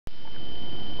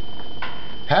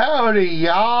Howdy,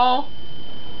 y'all.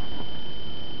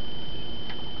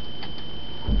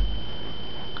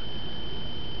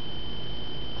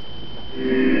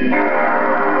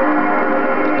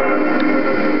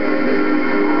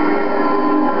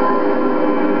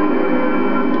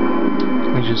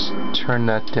 Let me just turn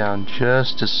that down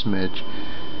just a smidge.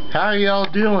 How are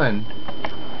y'all doing?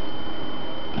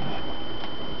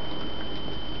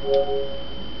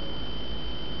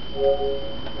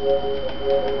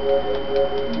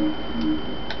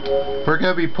 We're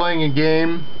gonna be playing a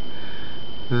game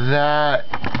that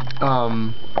I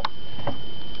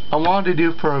wanted to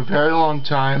do for a very long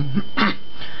time.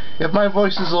 If my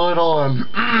voice is a little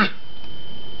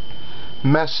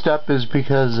messed up, is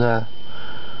because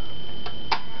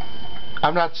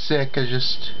I'm not sick. I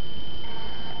just,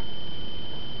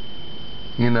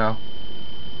 you know.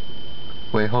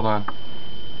 Wait, hold on.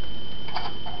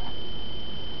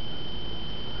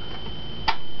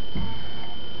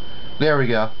 There we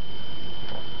go.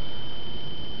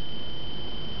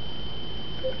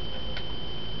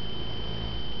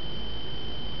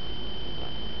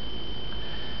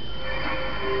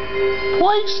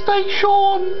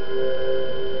 PlayStation.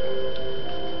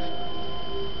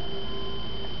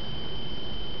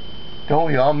 Don't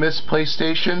we all miss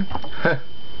PlayStation?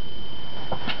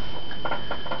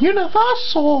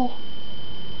 Universal.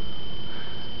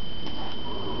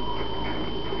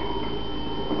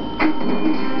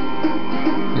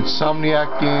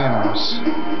 Insomniac Games.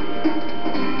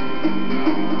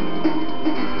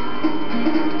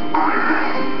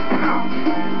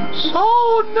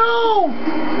 Oh no!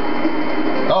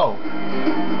 Oh.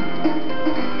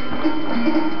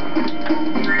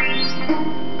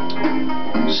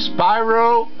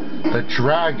 Spyro the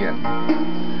Dragon.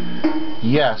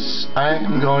 Yes, I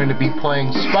am going to be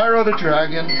playing Spyro the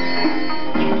Dragon.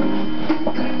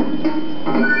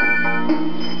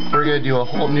 We're going to do a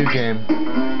whole new game.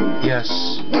 Yes.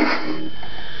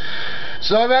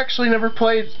 So I've actually never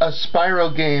played a Spyro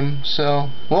game, so...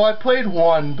 Well, I played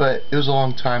one, but it was a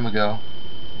long time ago.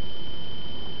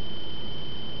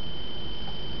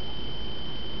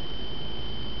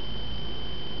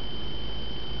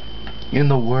 In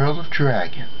the world of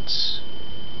dragons.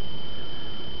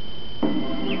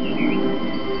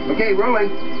 Okay, rolling.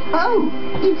 Oh,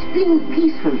 it's been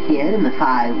peaceful here in the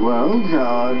 5 worlds,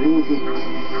 or is it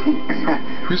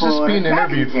 6? Who's this being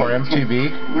interviewed for,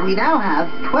 MTV? We now have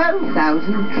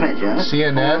 12,000 treasure.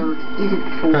 CNN? Or is it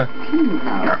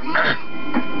 14,000?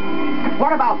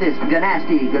 What about this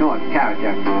Ganasty Gnort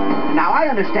character? Now, I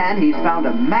understand he's found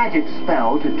a magic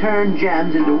spell to turn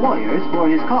gems into warriors for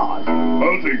his cause.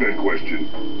 I'll take that question.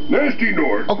 Nasty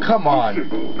Nord. Oh, come on.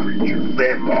 Simple creature.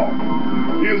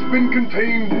 He has been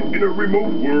contained in a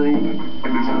remote world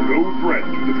and is no threat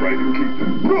to the Dragon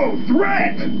Kingdom. No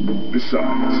threat!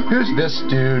 Besides... Who's this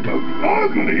dude?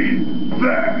 Ugly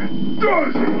that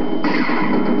does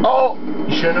it! Oh!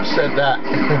 You shouldn't have said that.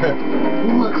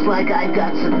 Looks like I've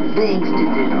got some things to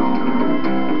do.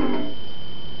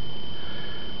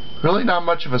 Really not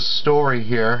much of a story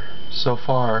here so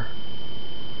far.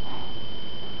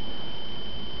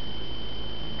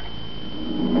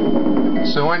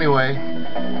 So anyway,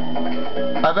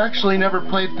 I've actually never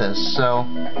played this, so...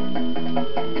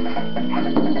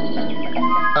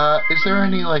 is there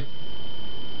any, like...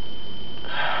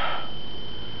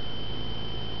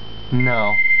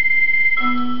 No.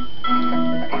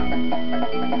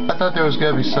 I thought there was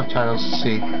gonna be subtitles to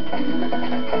see.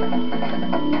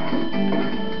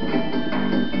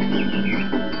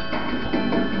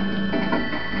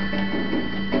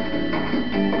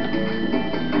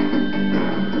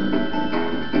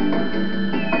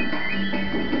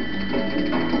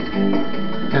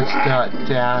 It's got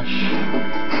dash,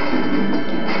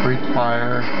 breathe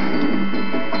fire,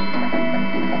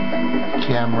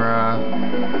 camera.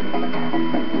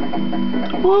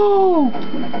 Woo!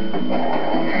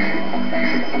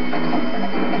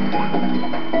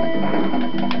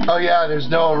 Oh yeah, there's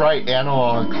no right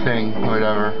analog thing or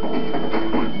whatever.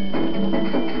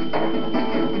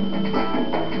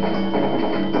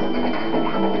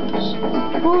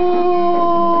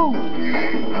 Woo!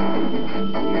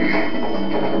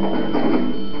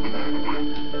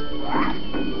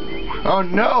 Oh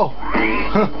no!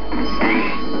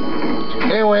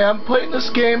 Anyway, I'm playing this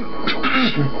game.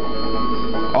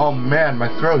 Oh man, my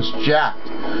throat's jacked.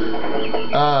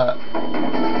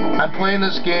 I'm playing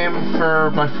this game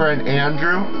for my friend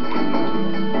Andrew.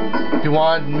 He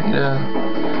wanted me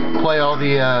to play all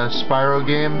the Spyro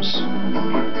games.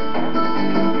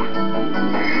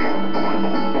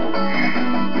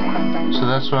 So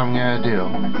that's what I'm gonna do.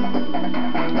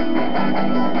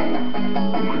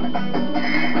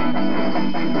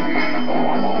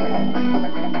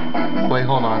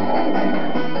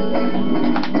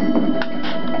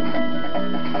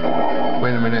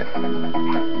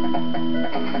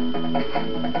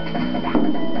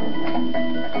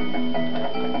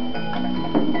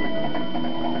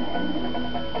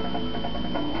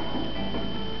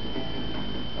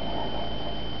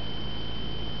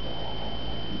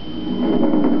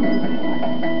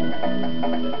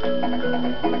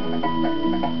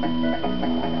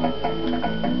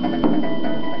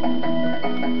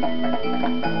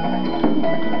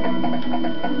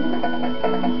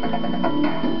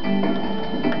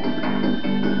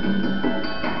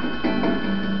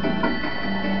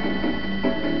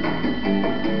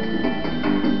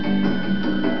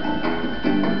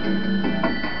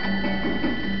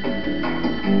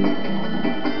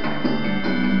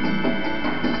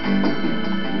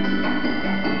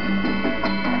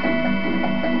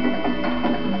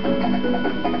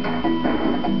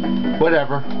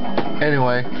 Whatever.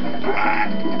 Anyway.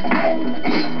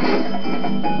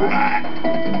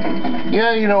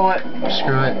 Yeah, you know what?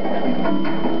 Screw it.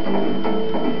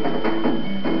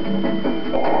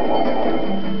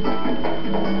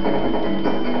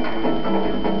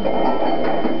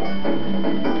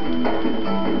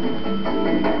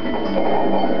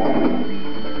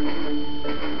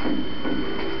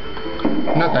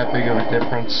 Not that big of a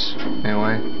difference.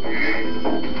 Anyway.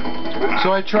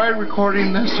 So I tried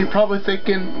recording this. You're probably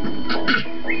thinking,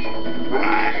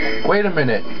 wait a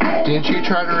minute, didn't you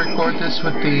try to record this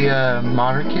with the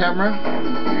modern camera?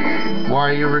 Why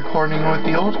are you recording with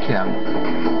the old camera?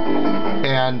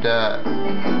 And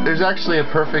there's actually a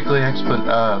perfectly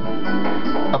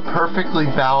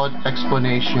valid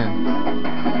explanation,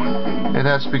 and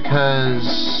that's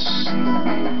because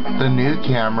the new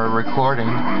camera recording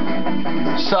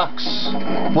sucks.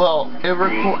 Well, it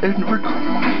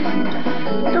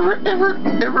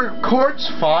records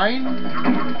fine,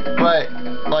 but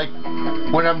like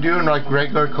when I'm doing like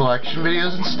regular collection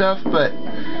videos and stuff, but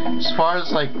as far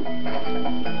as like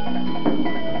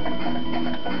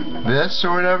this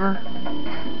or whatever,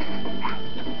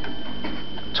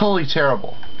 totally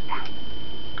terrible.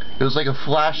 It was like a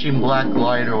flashing black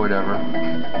light or whatever.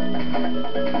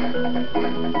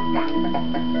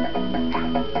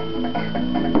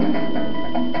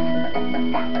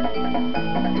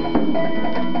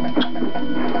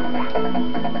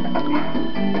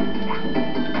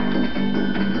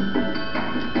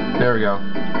 There we go.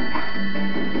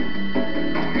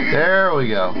 There we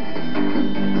go.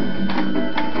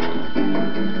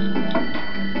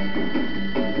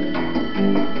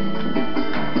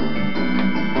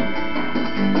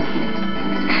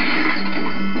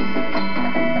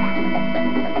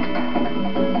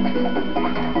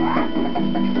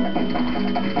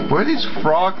 Where are these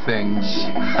frog things?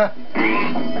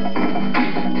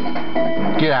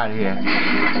 Get out of here.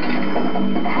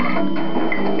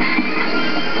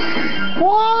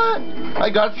 What? I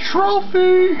got a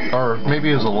trophy! Or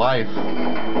maybe it was a life.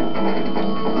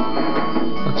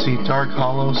 Let's see, Dark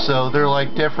Hollow. So they're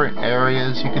like different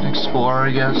areas you can explore,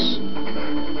 I guess.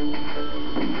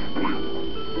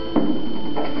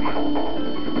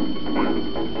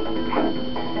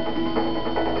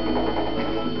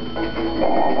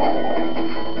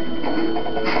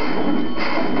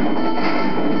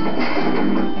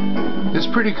 It's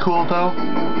pretty cool though,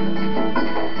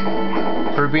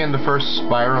 for being the first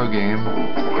Spyro game.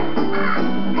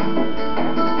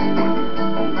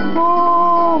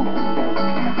 Oh!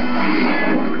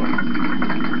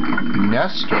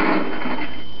 Nestor.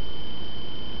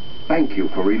 Thank you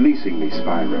for releasing me,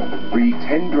 Spyro. Free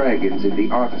 10 dragons in the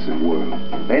Artisan world.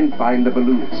 Then find the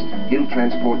balloonist. He'll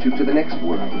transport you to the next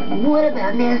world. What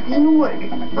about Nasty Nork?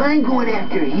 I'm going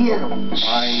after him.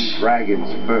 Find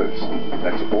dragons first.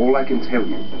 That's all I can tell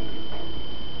you.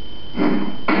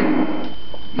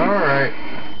 Alright.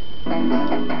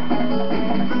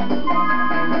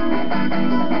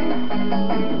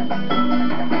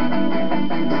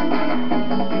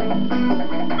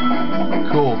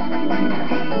 Cool.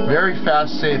 Very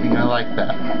fast saving, I like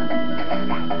that.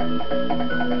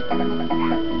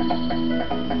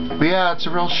 But yeah, it's a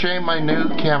real shame my new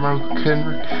camera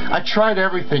couldn't... I tried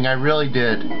everything, I really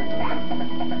did.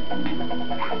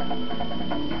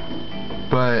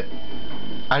 But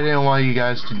I didn't want you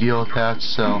guys to deal with that,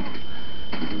 so...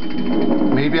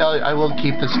 Maybe I will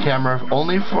keep this camera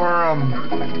only for,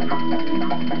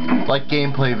 like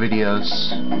gameplay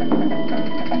videos.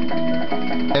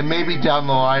 And maybe down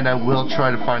the line I will try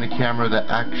to find a camera that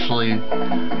actually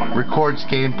records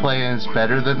gameplay and is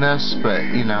better than this, but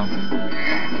you know,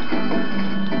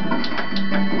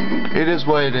 it is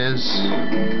what it is.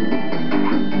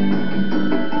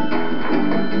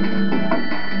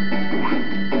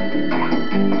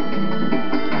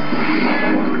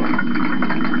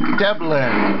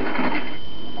 Devlin.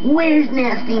 Where's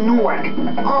Nasty Nork?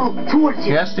 I'll torch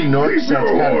him. Nasty Nork Keep sounds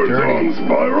your kind of horns dirty. on,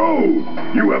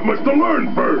 Spyro! You have much to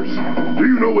learn first. Do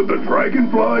you know what the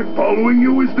dragonfly following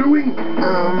you is doing?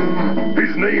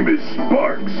 His name is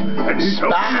Sparks, and he's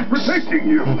helping and protecting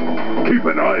you. Keep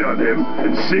an eye on him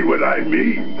and see what I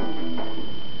mean.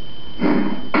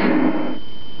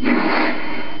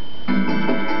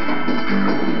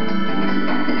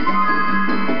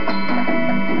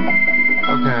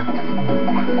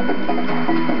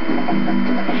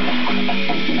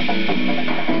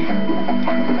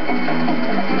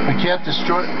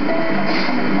 destroy...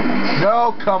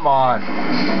 No, come on.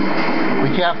 We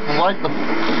can't light the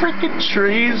freaking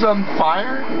trees on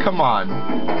fire? Come on.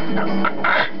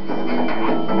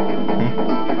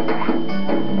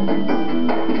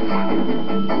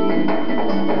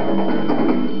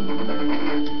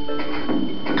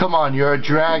 Come on, you're a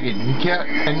dragon. You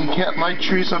can't light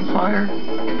trees on fire?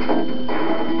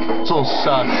 It's a little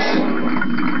sus.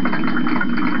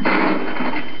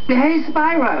 Hey,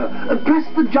 Spyro, press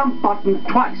the jump button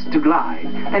twice to glide.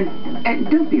 And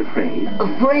don't be afraid.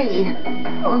 Afraid?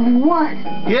 Of what?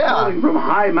 Yeah. Falling from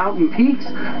high mountain peaks,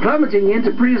 plummeting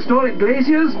into prehistoric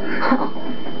glaciers. Oh,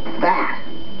 that.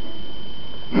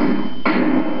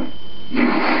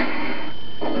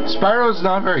 Spyro's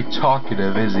not very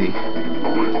talkative, is he?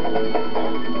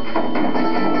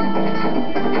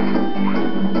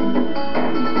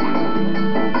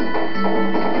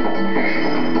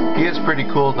 He is pretty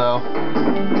cool, though.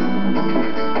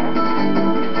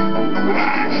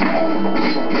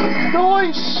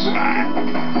 Nice!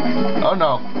 Oh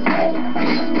no.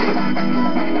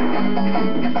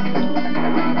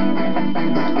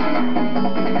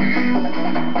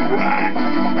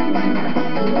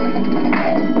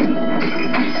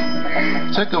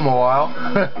 Took him a while.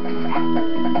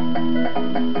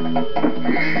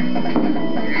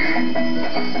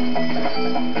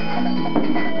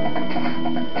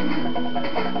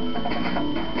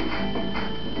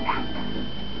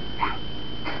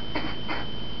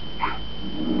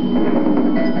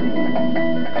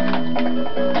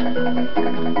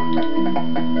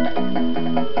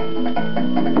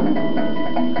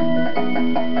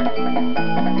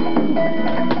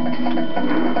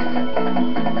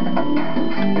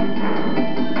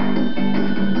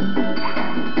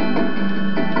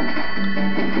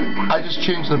 I just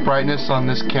changed the brightness on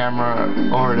this camera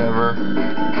or whatever.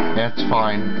 That's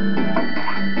fine.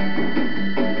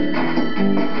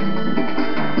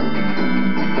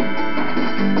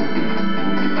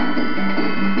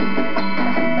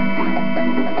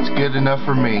 It's good enough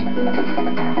for me.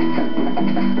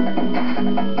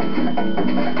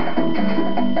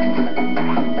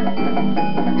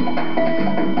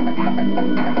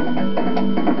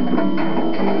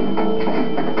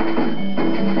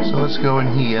 Let's go in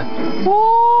here.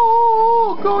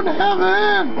 Woo! Going to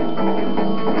heaven!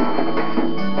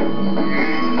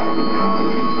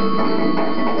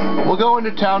 We'll go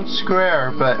into town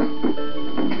square, but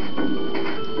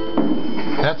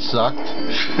that sucked.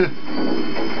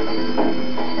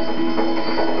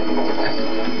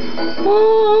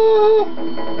 Woo!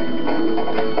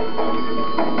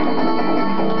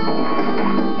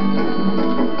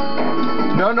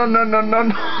 No, no, no, no, no,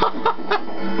 no.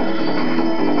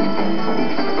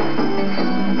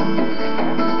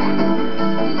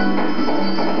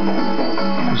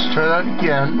 Let's try that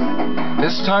again.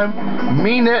 This time,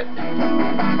 mean it.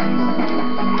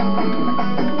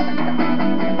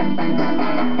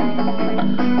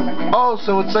 Oh,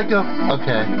 so it's like a...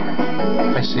 Okay.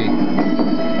 I see.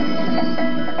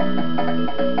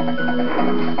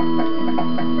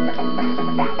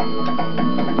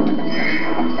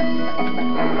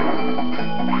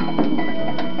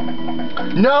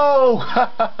 No!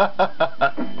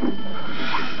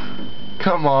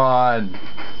 Come on.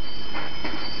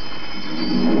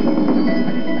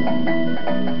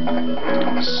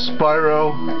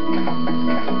 Spyro.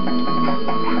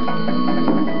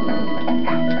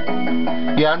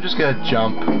 Yeah, I'm just gonna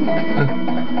jump.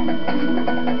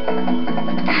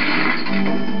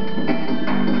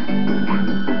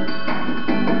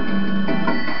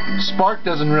 Spark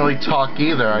doesn't really talk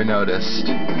either, I noticed.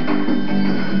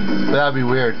 That'd be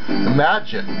weird.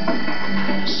 Imagine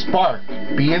Spark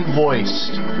being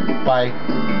voiced by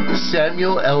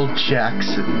Samuel L.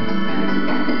 Jackson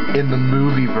in the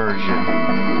movie version.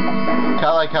 Kind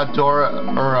of like how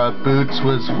Boots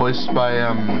was voiced by,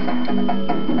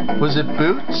 was it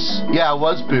Boots? Yeah, it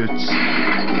was Boots.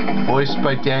 Voiced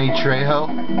by Danny Trejo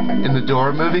in the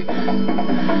Dora movie.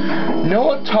 No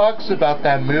one talks about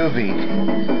that movie.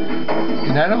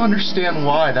 And I don't understand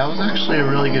why. That was actually a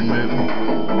really good movie.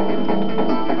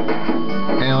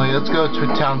 Anyway, let's go to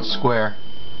town square.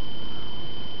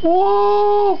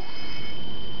 Whoa!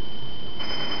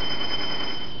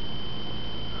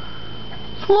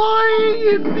 Flying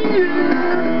in the air!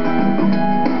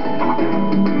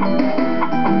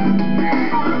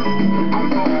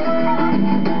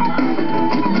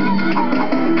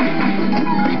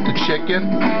 Beat the chicken?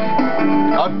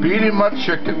 I'm beating my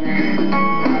chicken.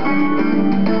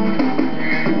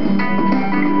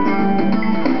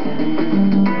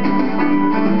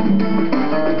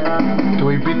 Do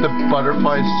we beat the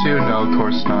butterflies too? No, of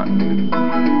course not.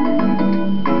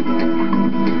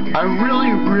 I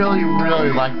really, really,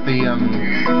 really like the,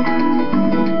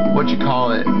 what you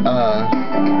call it,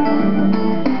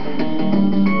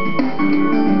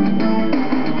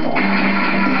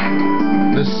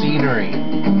 the scenery.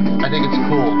 I think it's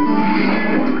cool.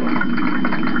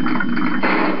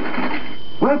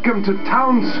 Welcome to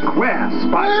Town Square,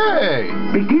 Spyro. Hey!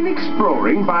 Begin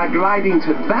exploring by gliding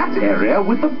to that area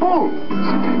with the bulls.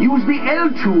 Use the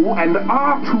L2 and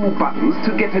R2 buttons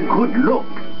to get a good look.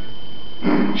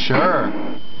 Sure.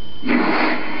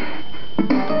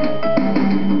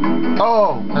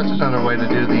 Oh, that's another way to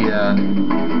do the,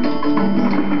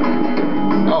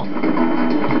 oh.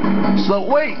 So,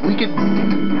 wait, we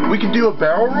could do a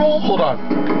barrel roll? Hold on.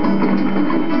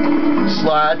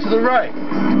 Slide to the right.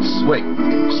 Wait.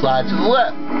 Slide to the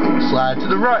left. Slide to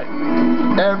the right.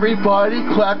 Everybody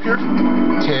clap your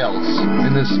tails,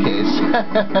 in this case.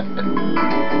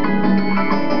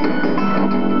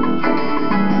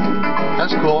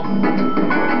 That's cool.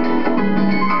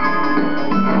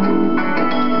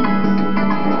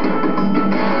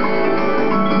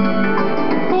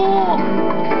 Cool.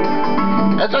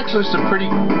 That's actually some pretty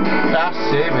fast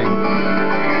saving.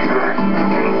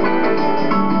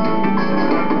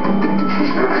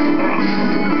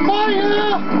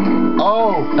 Fire!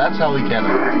 Oh, that's how we get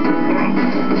it.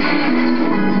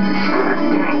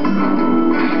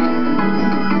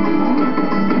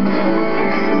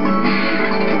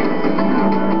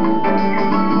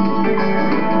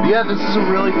 Yeah, this is a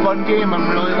really fun game. I'm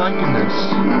really liking this.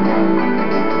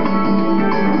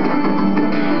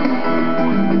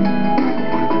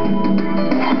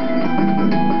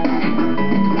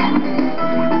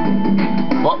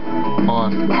 Oh, hold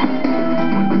on.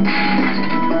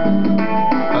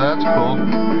 Oh, that's cool.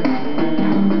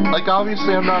 Like,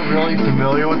 obviously, I'm not really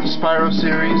familiar with the Spyro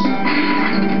series.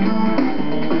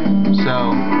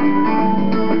 So,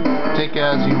 take it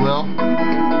as you will.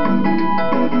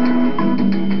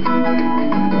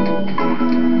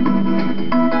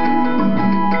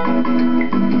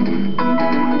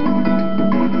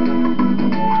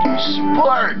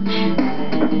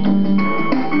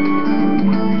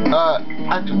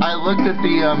 I looked at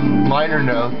the liner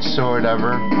notes or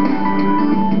whatever.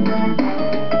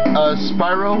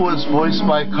 Spyro was voiced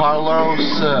by Carlos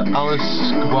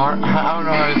Alescobar. I don't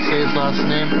know how to say his last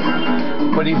name,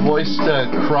 but he voiced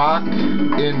Croc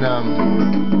in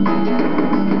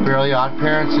Fairly Odd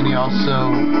Parents, and he also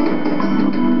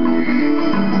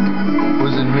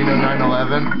was in Reno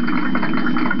 9/11.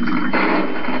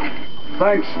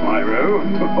 Thanks, Spyro.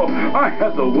 I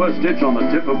had the worst itch on the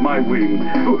tip of my wing.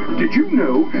 Did you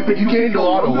know that you gained a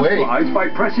lot of weight flies by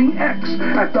pressing X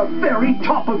at the very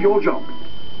top of your jump?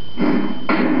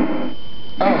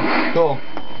 Oh, cool.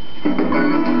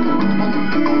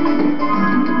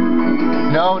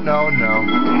 No, no, no.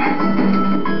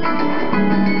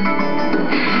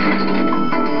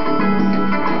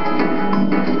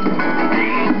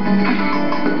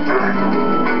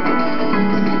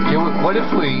 What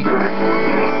if we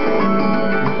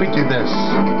do this?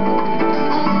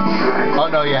 Oh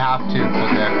no, you have to.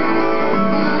 Okay.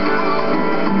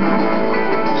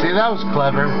 See, that was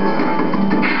clever.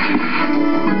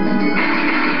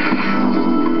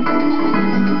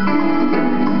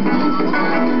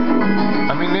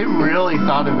 I mean, they really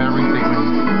thought of everything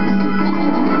when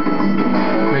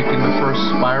making the first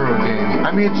Spyro game.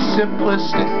 I mean, it's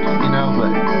simplistic, you know,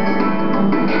 but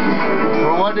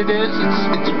for what it is,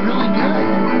 it's really good.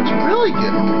 It's really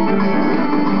good.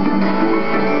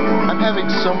 I'm having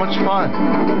so much fun.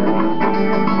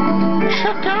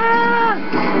 Chicken!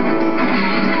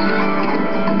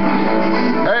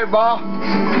 Hey, Ma.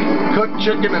 Cooked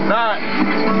chicken at night.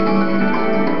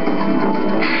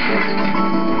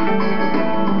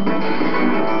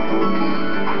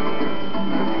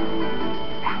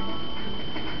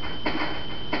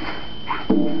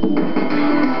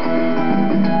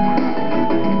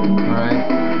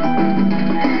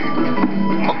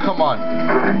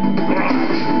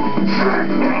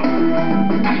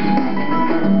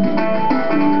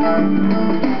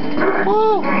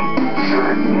 Woo!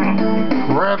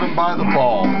 Grab him by the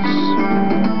balls.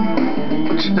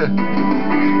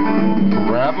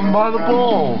 Grab him by the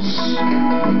balls.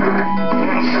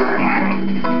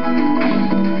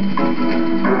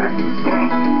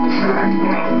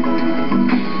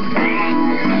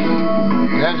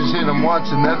 Yeah, just hit him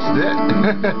once and that's it.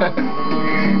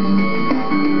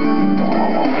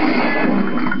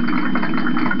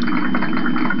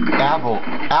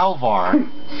 Alvar.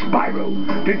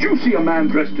 Spyro, did you see a man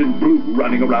dressed in blue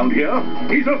running around here?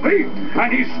 He's a thief,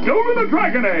 and he's stolen a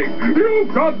dragon egg.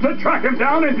 You've got to track him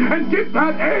down and get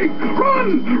that egg.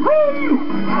 Run! Run!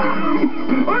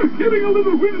 I'm getting a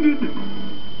little winded.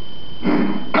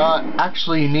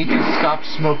 Actually, you need to stop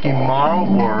smoking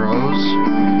Marlboros.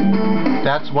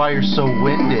 That's why you're so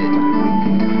winded.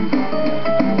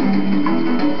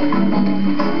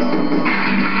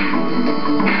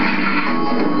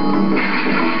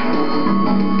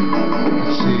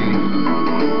 Let's see.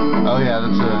 Oh yeah,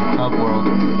 that's a hub world.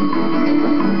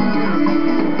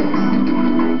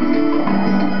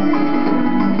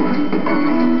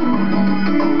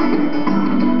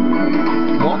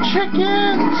 More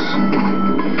chickens!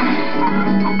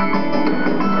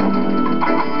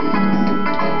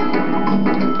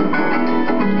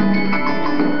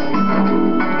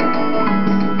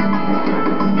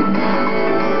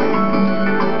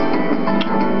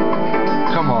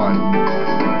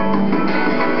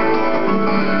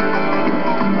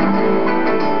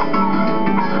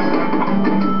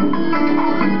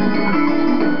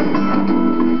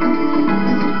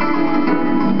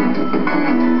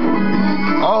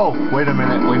 Wait a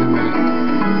minute, wait a minute.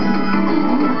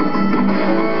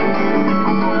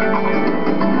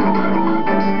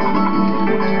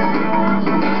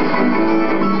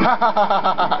 Ha ha ha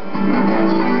ha ha!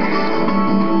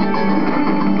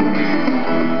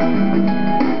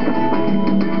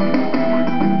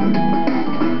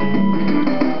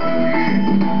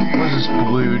 What's this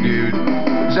blue dude?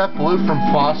 Is that Blue from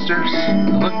Foster's?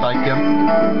 It looked like him.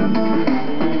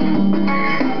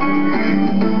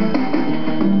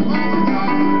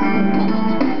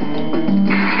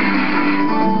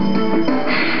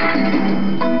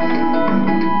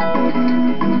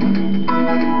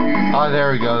 Oh,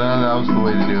 there we go. That was the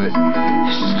way to do it.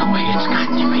 This is the way it's got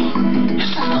to be. This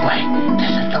is the way. This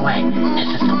is the way.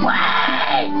 This is the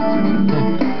way.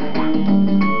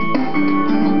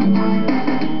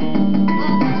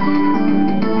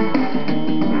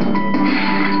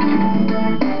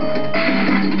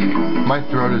 My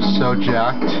throat is so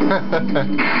jacked.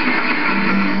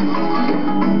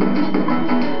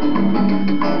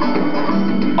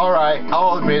 Alright,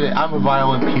 I'll admit it. I'm a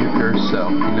violent puker, so,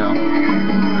 you know.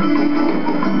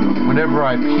 Whenever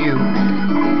I puke,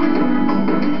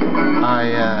 I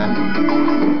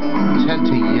tend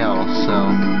to yell,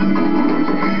 so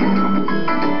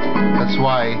that's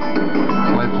why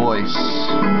my voice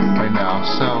right now.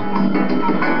 So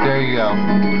there you go.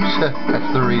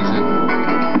 That's the reason.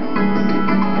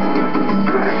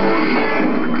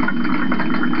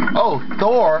 Oh,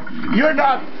 Thor? You're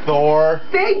not Thor.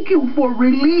 Thank you for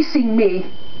releasing me.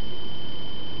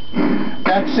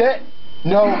 That's it?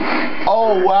 No.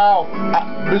 Oh, wow.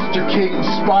 Mr. King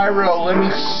Spyro, let me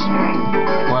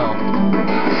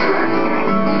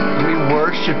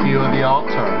worship you on the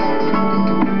altar.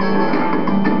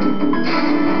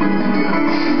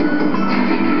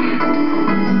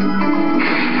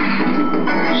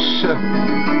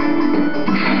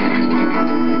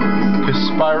 Because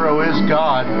Spyro is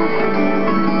God.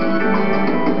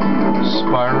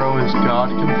 Spyro is God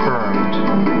confirmed.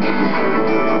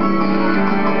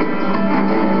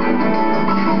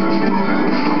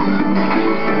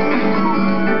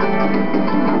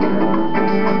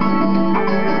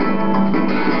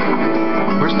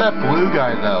 Where's that blue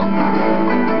guy, though?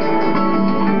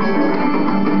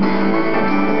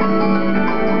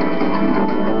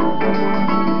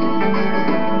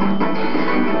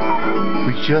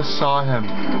 We just saw him.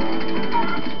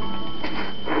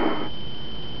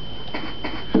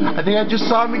 I think I just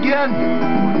saw him again.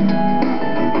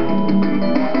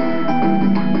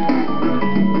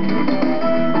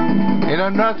 And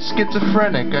I'm not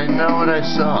schizophrenic. I know what I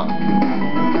saw.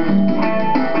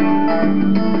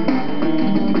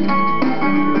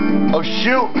 Oh,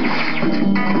 shoot!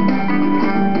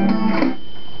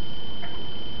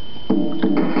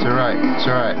 It's alright, it's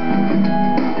alright.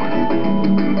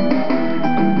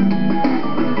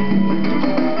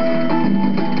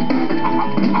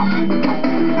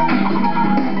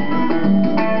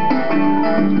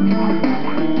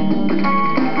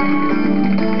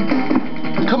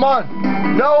 Come on!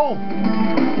 No!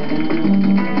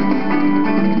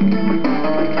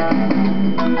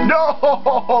 No!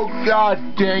 God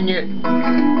dang it!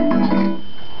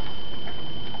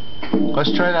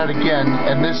 Let's try that again,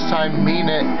 and this time mean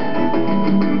it.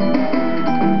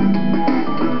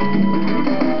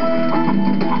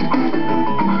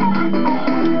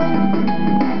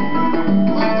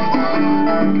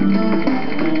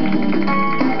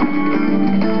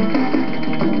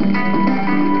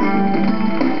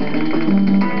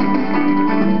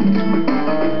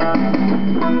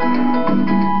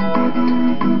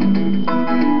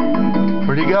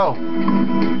 Where'd he go?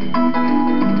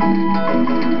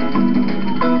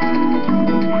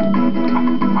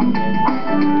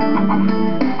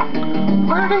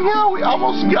 Where'd he go? We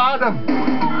almost got him.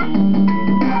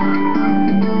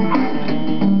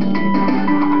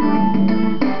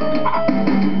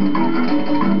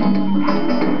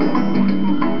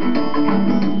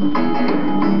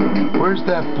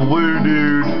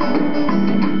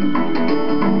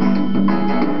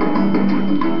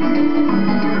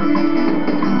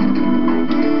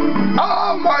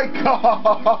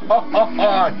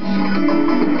 God!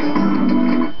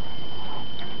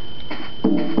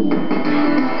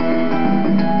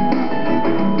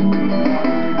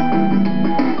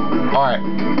 Alright,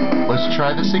 let's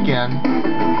try this again.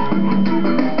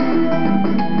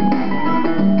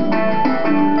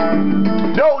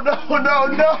 No, no, no,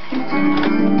 no!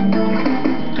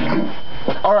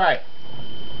 Alright.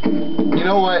 You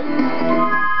know what?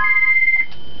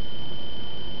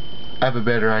 I have a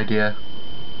better idea.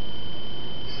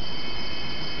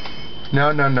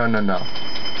 No, no, no, no, no.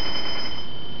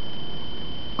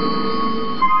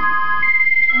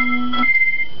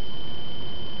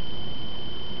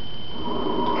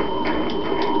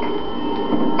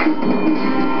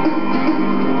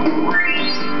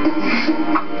 Let's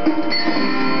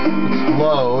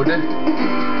load.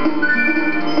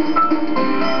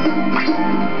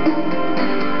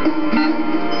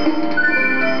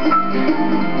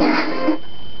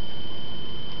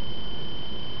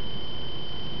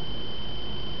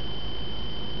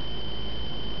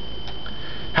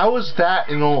 How is that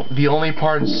the only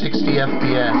part in 60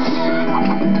 FPS?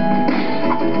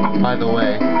 By the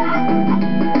way.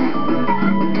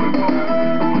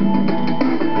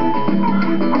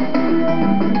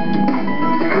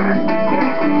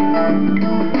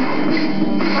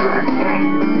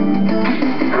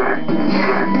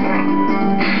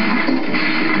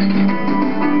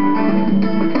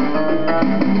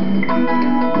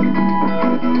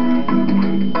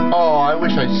 Oh, I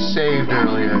wish I saved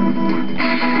earlier.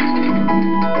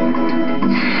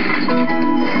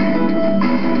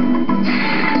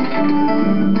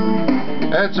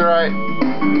 That's alright.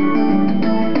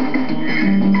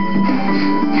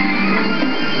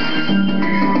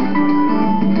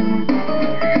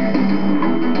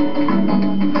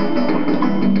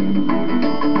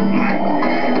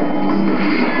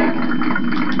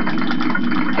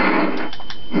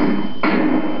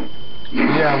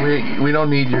 Yeah, we don't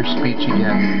need your speech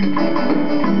again.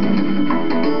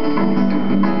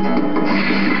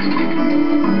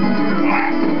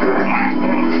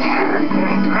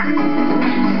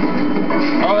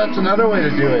 Oh, that's another way to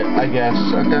do it, I guess.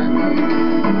 Okay.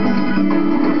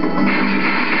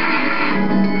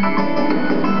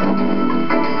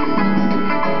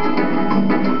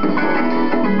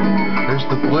 There's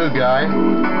the blue guy.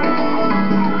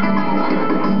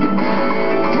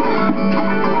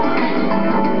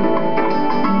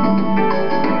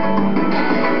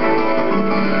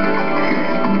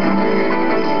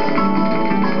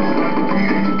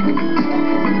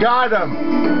 Got him!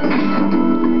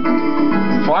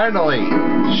 Finally!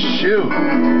 Shoot!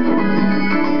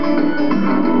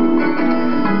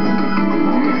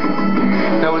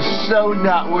 That was so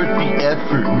not worth the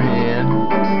effort, man.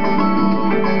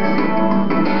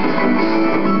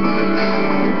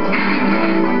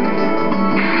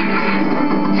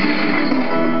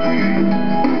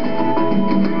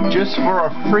 Just for a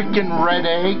freaking red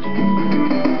egg?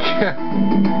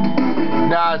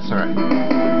 Nah, it's alright.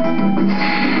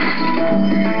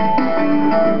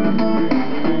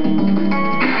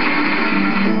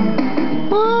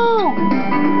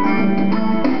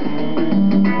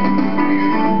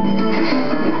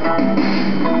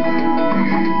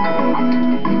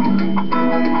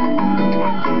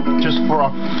 Just for a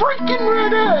freaking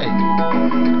red egg!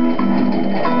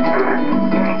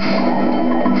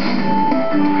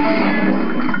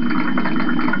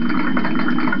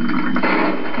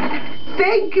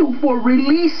 Thank you for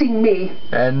releasing me.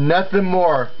 And nothing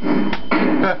more.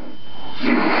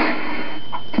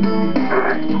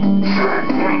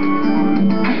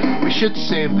 We should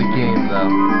save the game, though.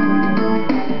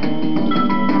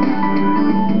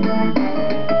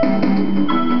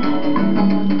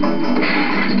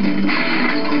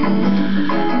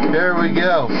 There we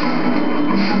go.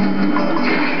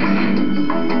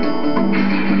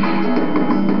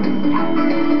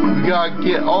 We gotta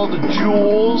get all the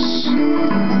jewels,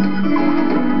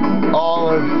 all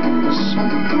of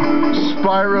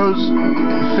Spyro's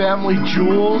family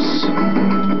jewels.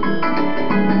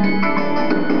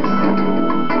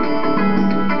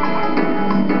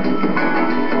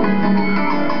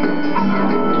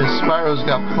 Because Spyro's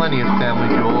got plenty of family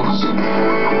jewels.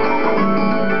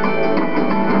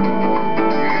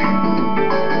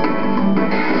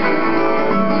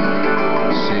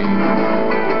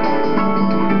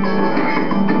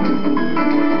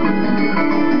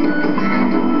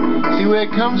 When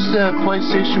it comes to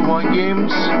PlayStation 1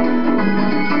 games,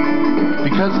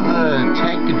 because of the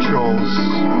tank controls,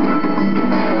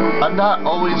 I'm not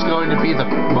always going to be the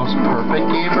most perfect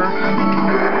gamer,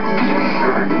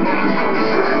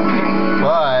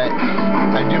 but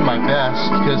I do my best,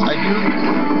 because I do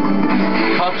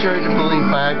contrary to belief,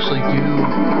 I actually do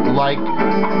like,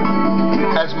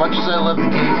 as much as I love the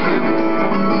GameCube,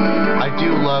 I do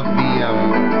love the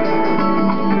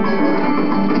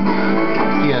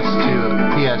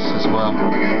PS as well.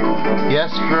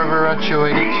 Yes, Forever Retro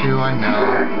 82, I know.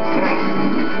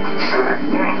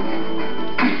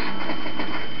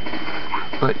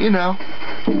 But, you know.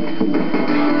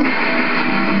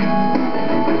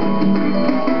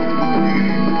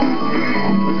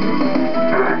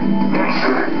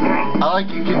 I like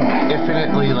you can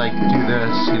infinitely, like, do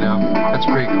this, you know. That's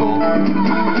pretty cool.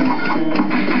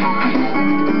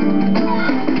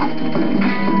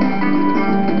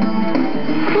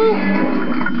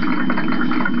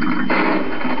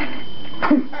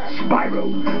 Spyro,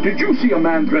 did you see a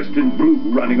man dressed in blue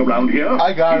running around here?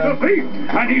 I got him. He's a thief,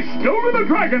 and he's stolen a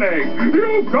dragon egg.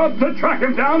 You've got to track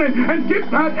him down and get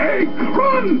that egg.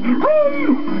 Run!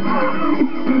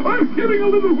 Run! I'm getting a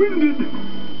little winded.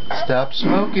 Stop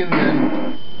smoking,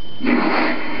 then.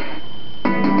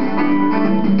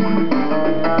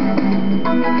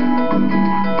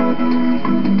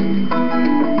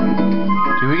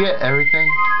 Do we get everything?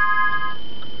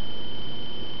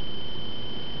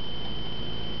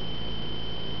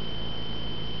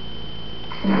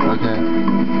 Okay.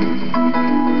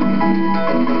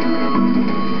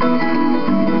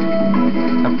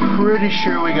 I'm pretty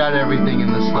sure we got everything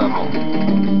in this level.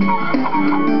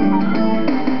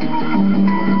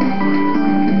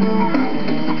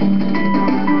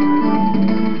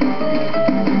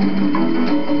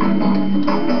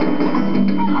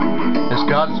 As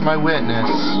God is my witness,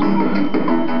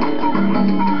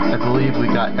 I believe we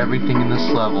got everything in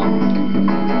this level.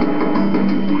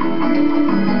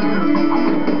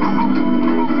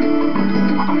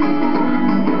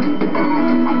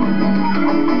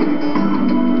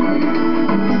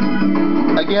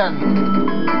 Again,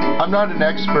 I'm not an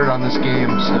expert on this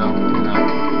game, so, you know.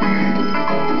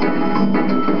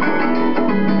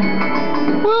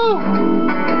 Woo!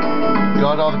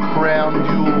 Got all the crown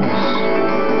jewels.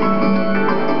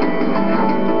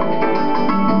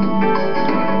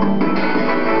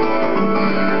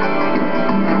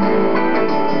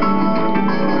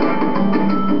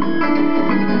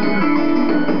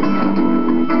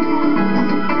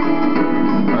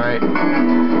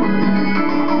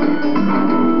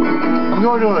 I'm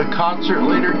going to a concert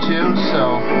later too,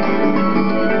 so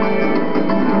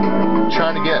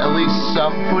trying to get at least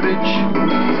some footage.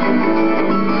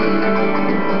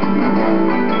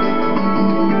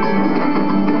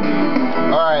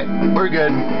 Alright, we're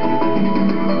good.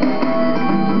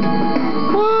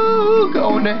 Woo!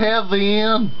 Going to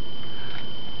heaven!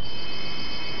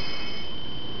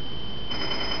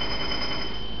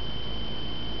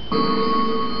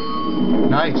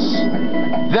 Nice.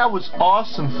 That was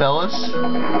awesome, fellas.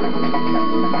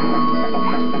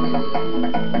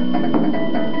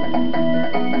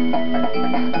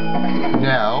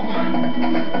 Now,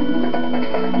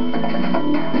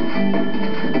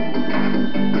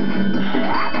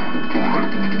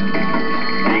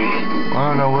 I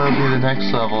don't know what'll be the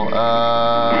next level.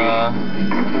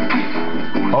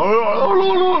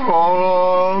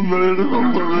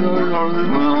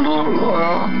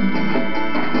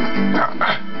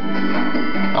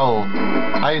 Oh,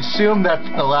 I assume that's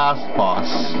the last boss.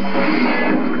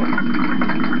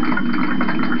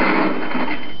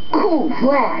 Cool,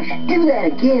 Flash. Do that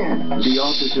again. The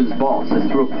artisan's boss is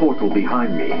through a portal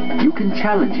behind me. You can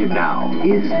challenge him now,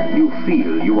 if you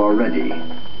feel you are ready.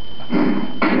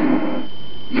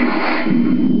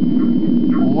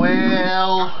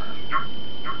 Well...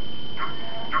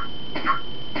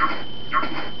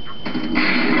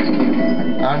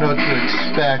 I don't know what to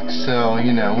expect, so,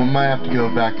 you know, we might have to go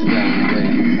back to that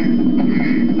later.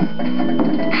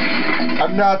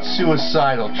 I'm not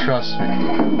suicidal, trust me.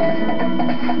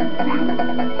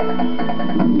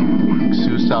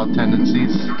 Suicidal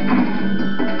tendencies.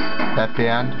 That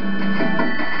band.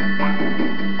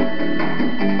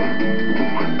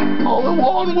 All I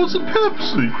wanted was a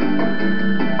Pepsi.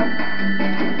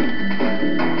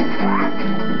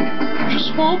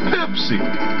 Just want Pepsi.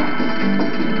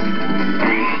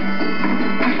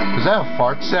 Is that a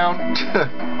fart sound?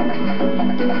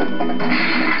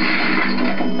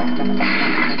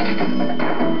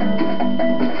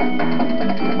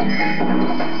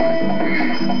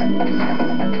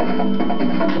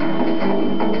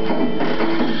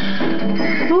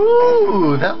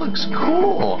 Ooh, that looks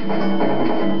cool.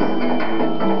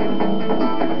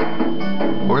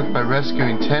 Worth by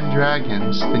rescuing 10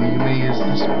 dragons, then you may use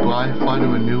this blind fly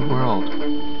to a new world.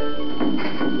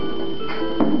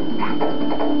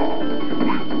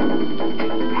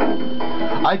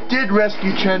 I did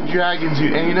rescue 10 dragons,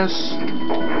 you anus.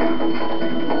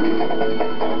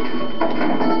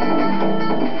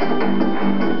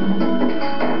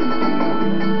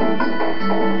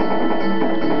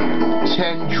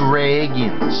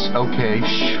 Dragons. Okay,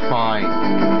 fine.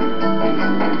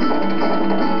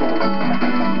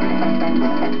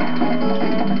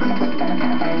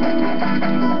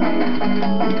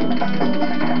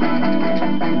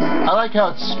 I like how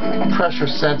it's pressure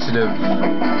sensitive.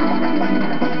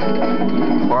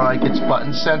 Or like it's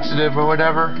button sensitive or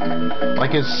whatever.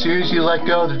 Like as soon as you let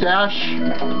go of the dash.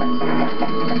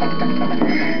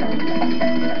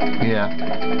 Yeah.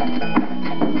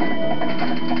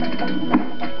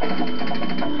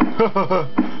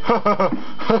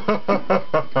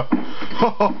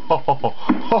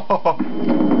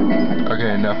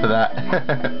 Okay, enough of that.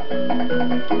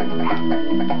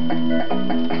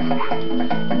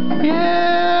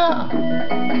 Yeah.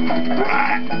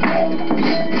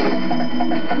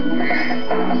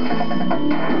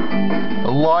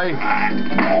 A life.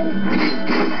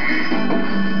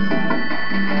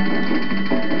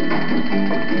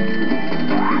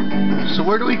 So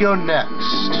where do we go next,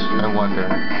 I wonder?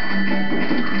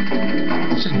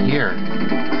 What's in here?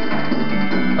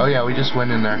 Oh yeah, we just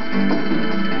went in there.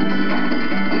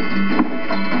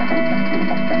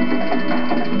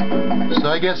 So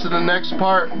I guess in the next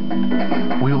part,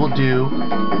 we will do...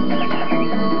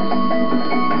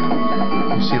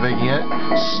 Let me see if I can get it.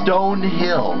 Stone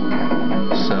Hill.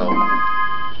 So,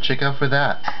 check out for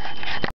that.